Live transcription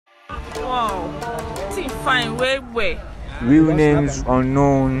Wow. See, fine, where? Real name is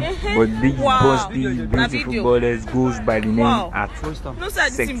unknown, but these Busty beautiful borders goes by the name at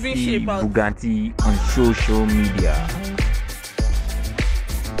Sexy Bugatti on social media.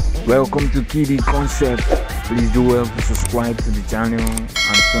 Welcome to Kiddie Concept. Please do well to subscribe to the channel and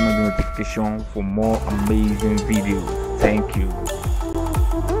turn on the notification for more amazing videos. Thank you.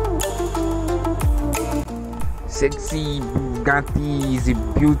 Sexy Bugatti is a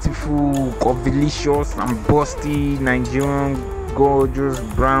beautiful, curvilicious and busty Nigerian gorgeous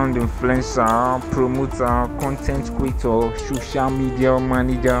brand influencer, promoter, content creator, social media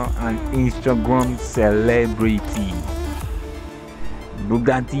manager and Instagram celebrity.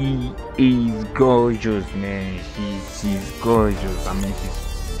 Bugatti is gorgeous, man. She's gorgeous. I mean,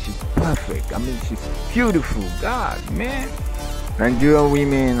 she's perfect. I mean, she's beautiful. God, man. Nigerian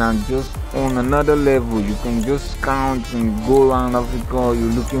women are just on another level. You can just count and go around Africa.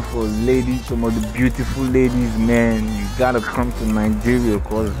 You're looking for ladies, some of the beautiful ladies, man. You gotta come to Nigeria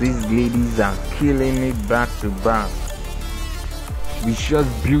because these ladies are killing it back to back. With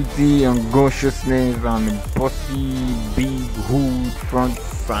just beauty and gorgeousness and a bossy, big hood front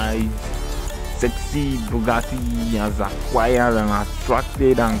side, Sexy Bugatti has acquired and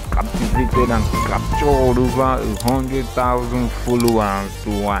attracted and captivated and captured over 100,000 followers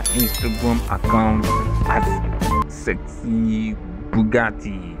to our Instagram account at Sexy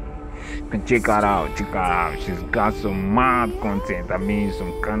Bugatti. You can check her out. She's got some mad content. I mean,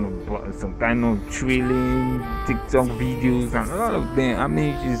 some kind of thrilling TikTok videos and a lot of them. I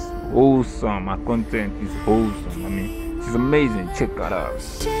mean, she's awesome. Her content is awesome. I mean, she's amazing. Check her out.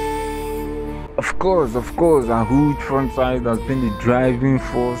 Of course, her huge front side has been the driving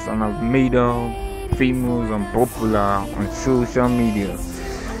force and has made her famous and popular on social media.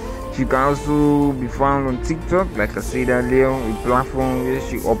 She can also be found on TikTok, like I said earlier, a platform where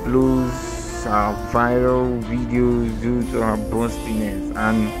she uploads her viral videos due to her bustiness,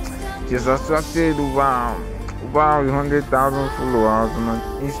 and she's attracted over 100,000 followers on her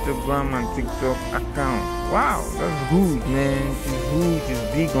Instagram and TikTok account. Wow, that's good, man. She's good. She's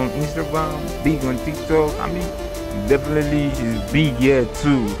big on Instagram, big on TikTok. I mean, definitely she's big here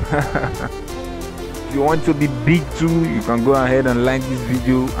too. If you want to be big too, you can go ahead and like this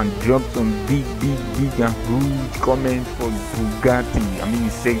video and drop some big and huge comments for Bugatti. I mean,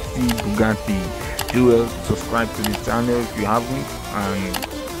 Sexy Bugatti. Do well, subscribe to the channel if you haven't,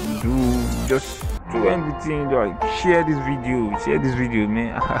 and do everything, like share this video,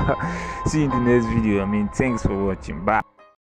 man. See you in the next video. I mean, thanks for watching. Bye.